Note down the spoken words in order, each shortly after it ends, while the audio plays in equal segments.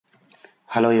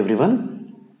Hello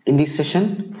everyone. In this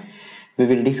session, we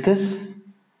will discuss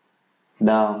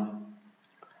the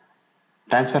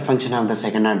transfer function of the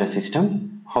second order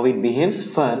system, how it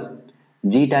behaves for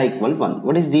zeta equal 1.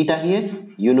 What is zeta here?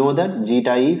 You know that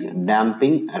zeta is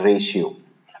damping ratio.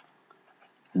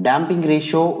 Damping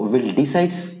ratio will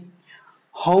decide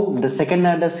how the second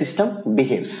order system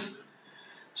behaves.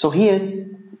 So here,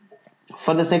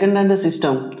 for the second order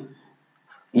system,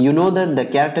 you know that the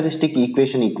characteristic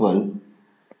equation equal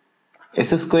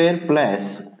s square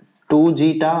plus 2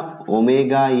 zeta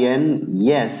omega n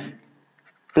s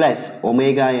plus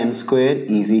omega n square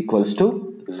is equals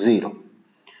to 0.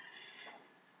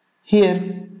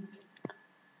 Here,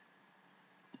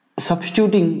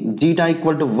 substituting zeta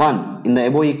equal to 1 in the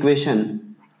above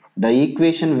equation, the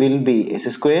equation will be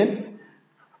s square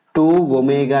 2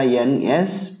 omega n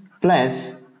s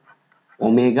plus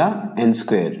omega n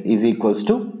square is equals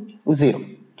to 0.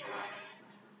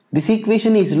 This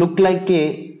equation is look like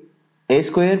a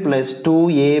square plus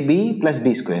 2ab plus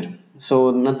b square.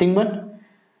 So nothing but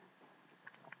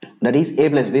that is a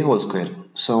plus b whole square.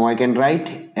 So I can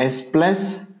write s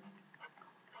plus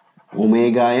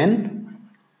omega n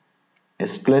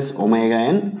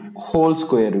whole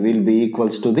square will be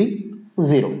equals to the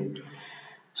 0.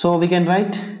 So we can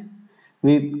write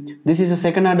this is a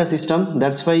second order system,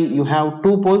 that's why you have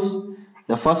two poles.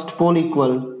 The first pole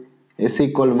equal s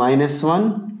equal minus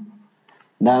 1,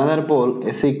 the another pole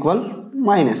s equal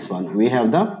minus 1. We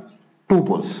have the two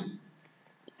poles.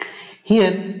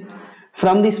 Here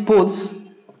from these poles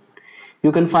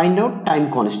you can find out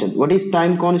time constant. What is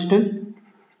time constant?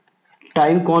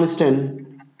 Time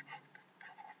constant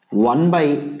 1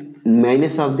 by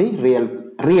minus of the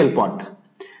real part.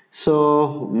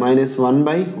 So minus 1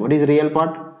 by what is real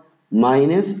part?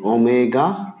 Minus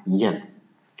omega n.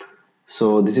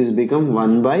 So this is become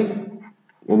 1 by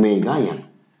omega n.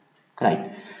 Right.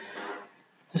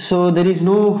 So there is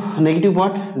no negative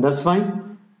part, that's why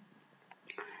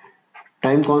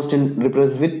time constant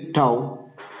replaced with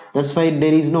tau. That's why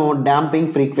there is no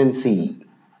damping frequency.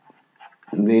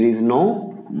 There is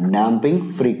no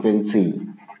damping frequency.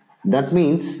 That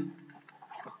means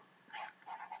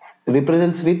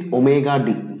represents with omega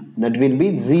d. That will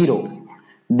be 0.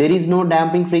 There is no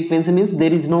damping frequency means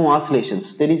there is no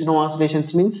oscillations. There is no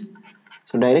oscillations means,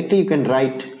 so directly you can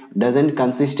write doesn't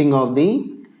consisting of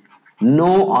the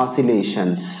no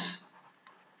oscillations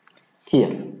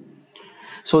here.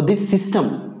 So this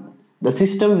system, the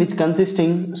system which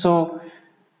consisting, so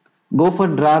go for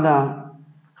draw the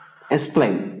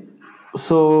S-plane.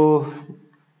 So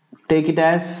take it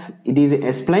as it is a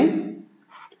S-plane.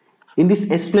 In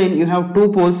this S-plane you have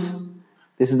two poles.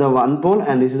 This is the one pole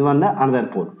and this is the another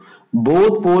pole.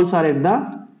 Both poles are at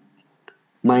the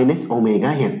minus omega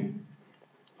n.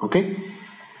 Okay.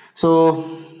 So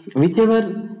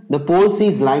whichever the poles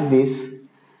is like this,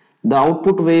 the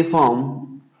output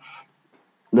waveform,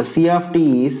 the C of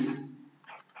t is,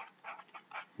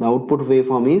 the output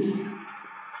waveform is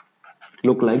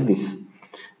look like this.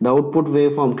 The output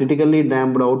waveform, critically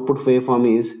damped output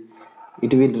waveform is,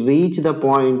 it will reach the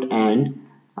point and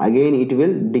again it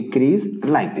will decrease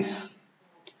like this.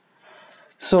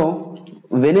 So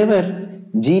whenever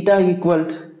zeta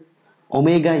equal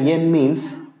omega n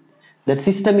means that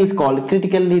system is called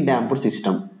critically damped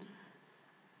system.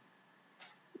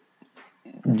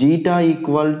 Zeta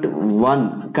equal to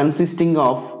 1 consisting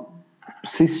of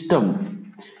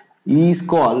system is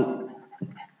called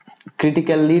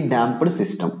critically damped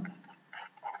system.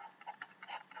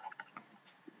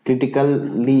 Critical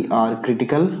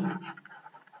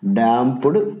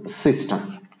damped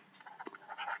system.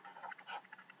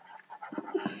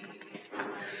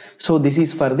 So this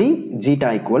is for the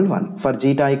zeta equal 1. For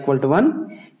zeta equal to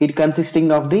 1, it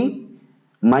consisting of the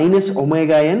minus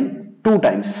omega n 2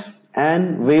 times.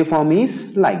 And waveform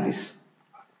is like this.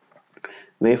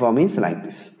 Waveform is like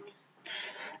this.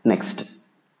 Next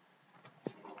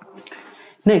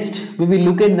we will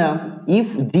look at the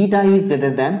if zeta is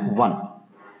greater than 1.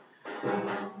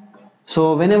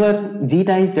 So whenever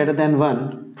zeta is greater than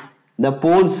 1, the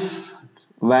poles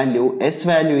value, s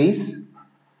value is,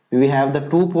 we have the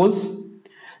two poles.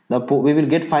 We will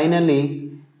get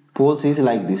finally poles is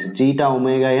like this: zeta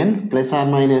omega n plus or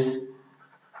minus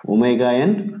omega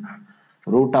n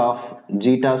root of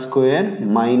zeta square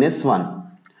minus 1.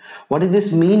 What is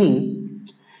this meaning?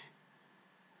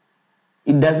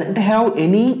 It doesn't have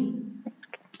any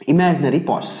imaginary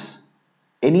parts,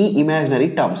 any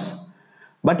imaginary terms.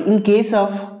 But in case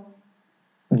of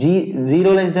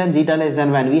 0 less than zeta less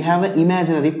than 1, we have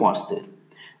imaginary parts there.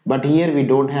 But here we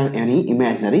don't have any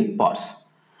imaginary parts.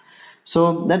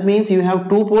 So that means you have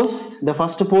two poles. The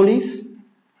first pole is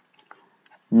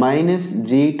minus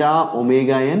zeta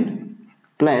omega n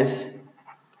plus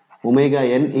omega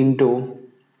n into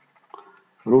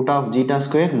root of zeta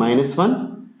square minus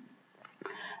 1,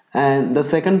 and the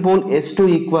second pole S2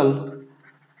 equal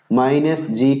minus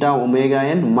zeta omega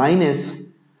n minus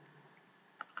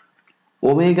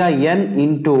omega n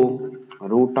into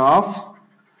root of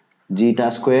zeta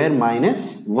square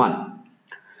minus 1.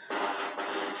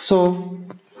 So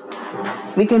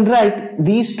we can write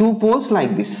these two poles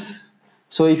like this.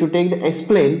 So if you take the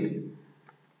S-plane,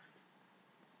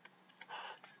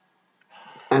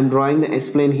 I am drawing the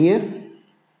S-plane here.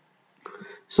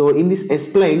 So in this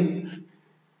S-plane,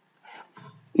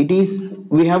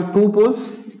 we have two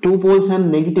poles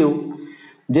and negative.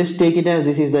 Just take it as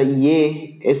this is the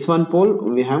S1 pole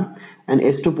we have, and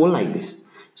S2 pole like this.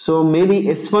 So maybe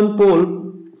S1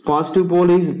 pole, positive pole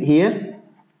is here,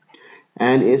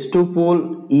 and S2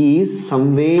 pole is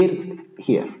somewhere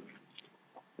here.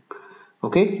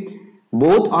 Okay,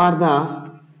 both are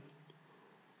the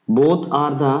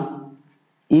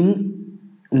in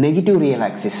negative real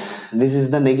axis. This is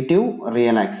the negative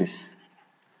real axis.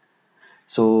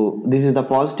 So this is the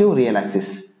positive real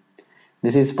axis.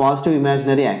 This is positive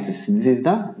imaginary axis. This is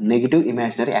the negative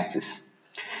imaginary axis.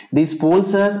 These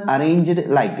poles are arranged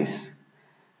like this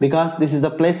because this is the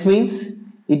plus means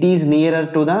it is nearer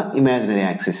to the imaginary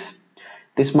axis.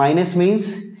 This minus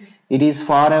means it is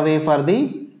far away for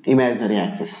the imaginary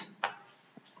axis.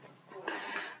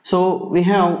 So we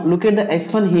have, look at the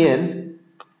S1 here.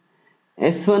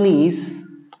 S1 is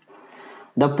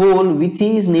the pole which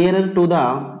is nearer to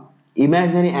the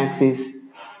imaginary axis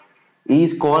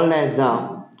is called as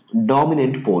the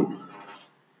dominant pole.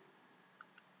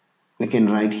 We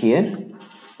can write here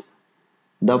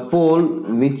the pole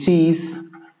which is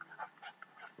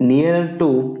nearer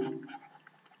to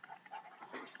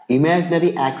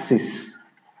imaginary axis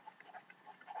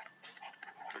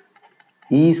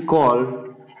is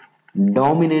called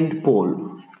dominant pole.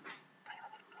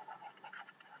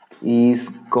 Is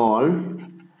called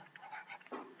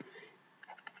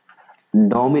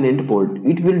dominant pole.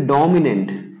 It will dominate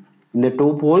in the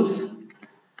two poles.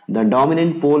 The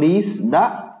dominant pole is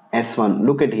the S1.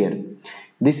 Look at here.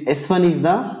 This S1 is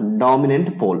the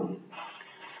dominant pole.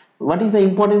 What is the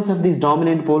importance of this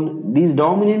dominant pole? This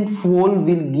dominant pole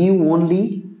will give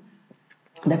only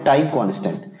the time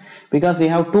constant, because we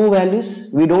have two values,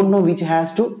 we don't know which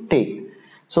has to take.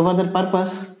 So for that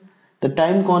purpose, the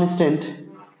time constant,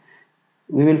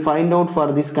 we will find out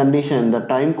for this condition. The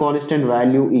time constant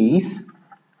value is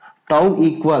tau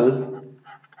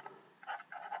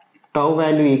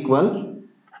value equal,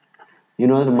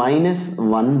 minus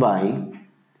 1 by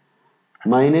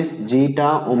minus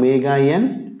zeta omega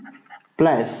n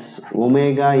plus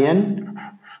omega n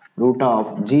root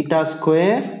of zeta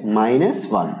square minus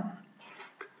 1.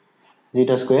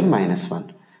 Zeta square minus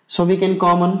 1. So we can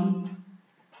common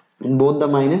in both the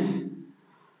minus.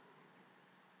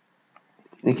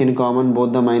 We can common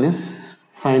both the minus.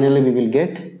 Finally we will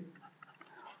get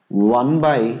 1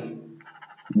 by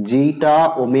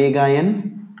zeta omega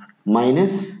n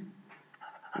minus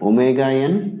omega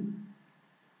n,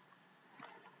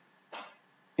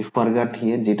 if forgot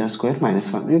here zeta square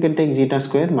minus 1, you can take zeta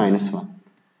square minus 1,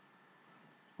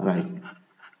 right,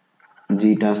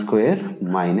 zeta square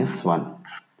minus 1.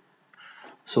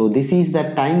 So this is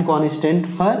the time constant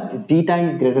for zeta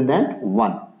is greater than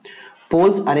 1.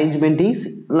 Poles arrangement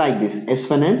is like this,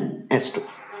 S1 and S2.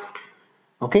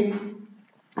 Okay,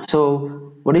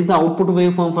 so what is the output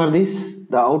waveform for this?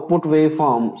 The output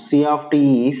waveform C of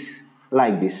t is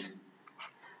like this.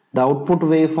 The output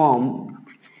waveform,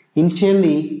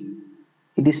 initially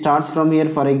it starts from here.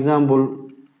 For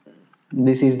example,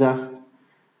 this is the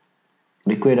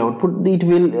required output. It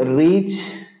will reach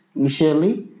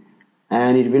initially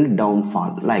and it will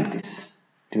downfall like this.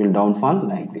 It will downfall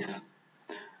like this.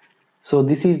 So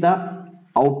this is the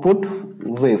output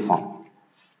waveform.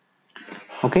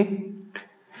 Okay,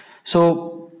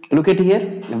 so look at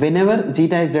here. Whenever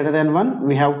zeta is greater than 1,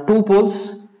 we have two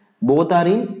poles, both are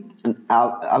in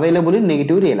available in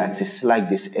negative real axis like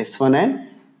this, S1 and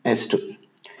S2.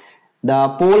 The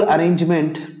pole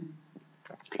arrangement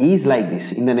is like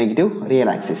this in the negative real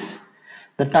axis.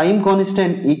 The time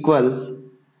constant equal,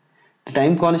 the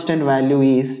time constant value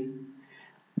is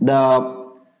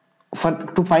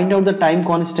to find out the time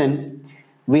constant,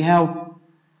 we have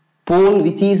pole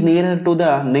which is nearer to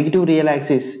the negative real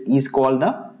axis is called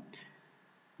the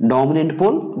dominant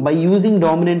pole. By using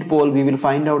dominant pole, we will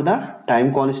find out the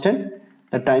time constant.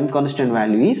 The time constant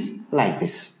value is like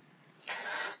this.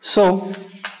 So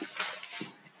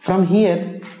from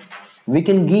here we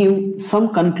can give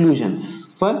some conclusions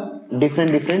for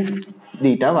different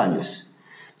theta values.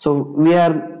 So we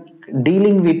are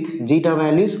dealing with zeta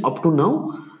values up to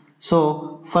now.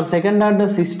 So for second order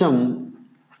system,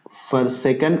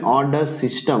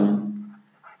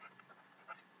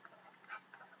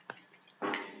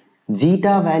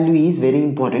 zeta value is very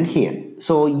important here.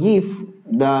 So if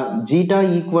the zeta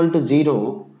equal to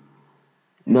 0,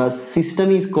 the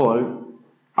system is called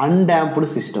undamped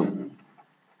system.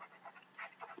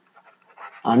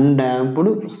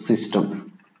 Undamped system.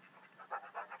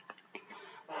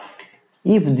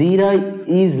 If zeta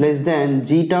is less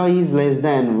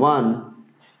than 1,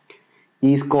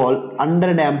 is called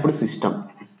underdamped system.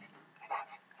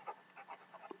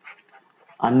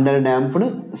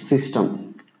 Underdamped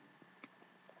system.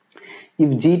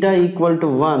 If zeta equal to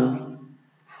 1,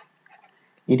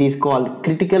 it is called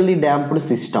critically damped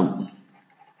system.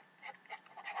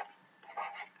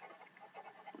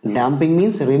 Damping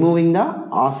means removing the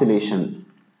oscillation.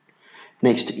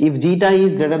 Next, if zeta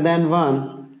is greater than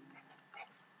 1,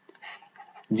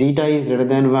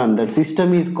 that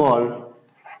system is called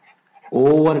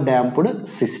overdamped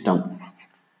system.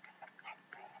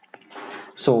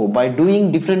 So by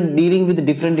dealing with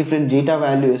different zeta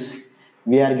values,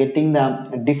 we are getting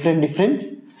the different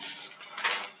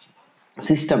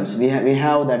systems. We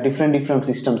have the different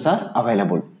systems are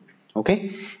available.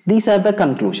 Okay, these are the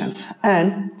conclusions.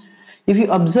 And if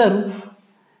you observe,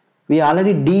 we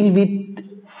already deal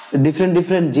with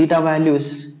different zeta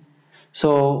values.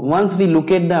 So once we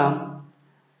look at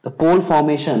the pole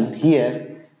formation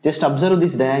here, just observe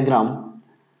this diagram.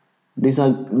 This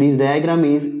diagram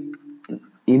is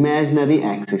imaginary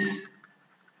axis.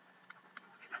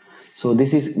 So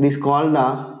this called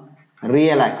the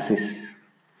real axis.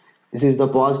 This is the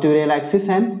positive real axis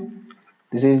and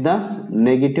this is the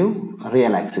negative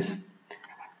real axis,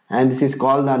 and this is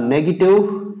called the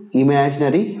negative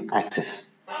imaginary axis,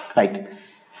 right?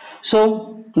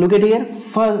 So look at here,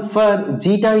 for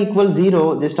zeta equals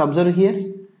 0, just observe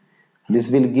here, this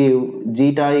will give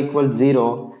zeta equals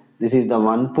 0, this is the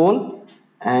one pole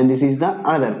and this is the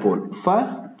other pole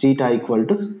for zeta equal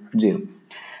to 0,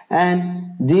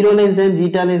 and 0 less than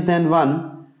zeta less than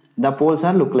 1, the poles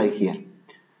are look like here.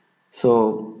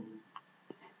 So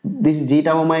this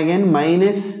zeta omega again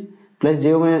minus plus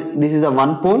j omega, this is the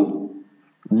one pole,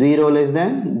 0 less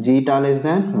than zeta less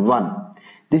than 1.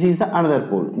 This is the another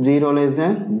pole, 0 less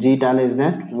than zeta less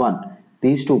than 1.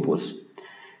 These two poles.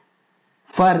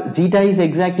 For zeta is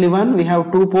exactly 1, we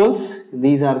have two poles,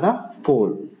 these are the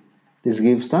pole. This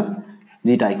gives the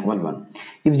zeta equal 1.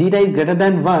 If zeta is greater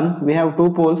than 1, we have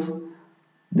two poles,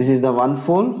 this is the one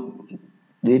pole,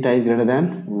 zeta is greater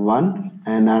than 1,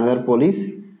 and another pole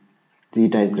is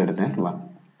zeta is greater than 1.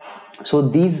 So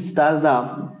these are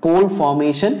the pole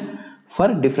formation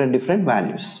for different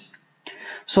values.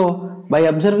 So by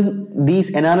observing these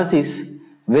analysis,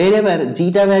 wherever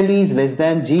zeta value is less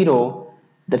than 0,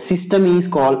 the system is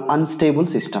called unstable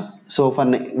system. So for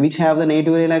which have the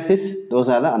negative real axis, those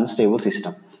are the unstable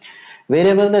system.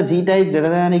 Wherever the zeta is greater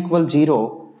than or equal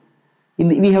 0,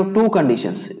 we have two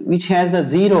conditions. Which has a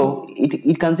 0,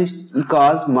 it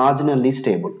calls marginally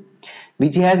stable.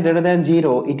 Which has greater than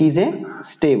 0, it is a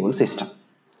stable system.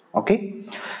 Okay,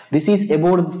 this is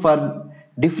about for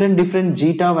different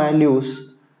zeta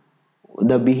values,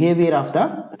 the behavior of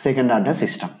the second order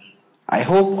system. I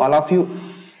hope all of you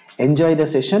enjoy the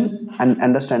session and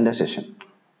understand the session.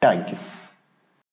 Thank you.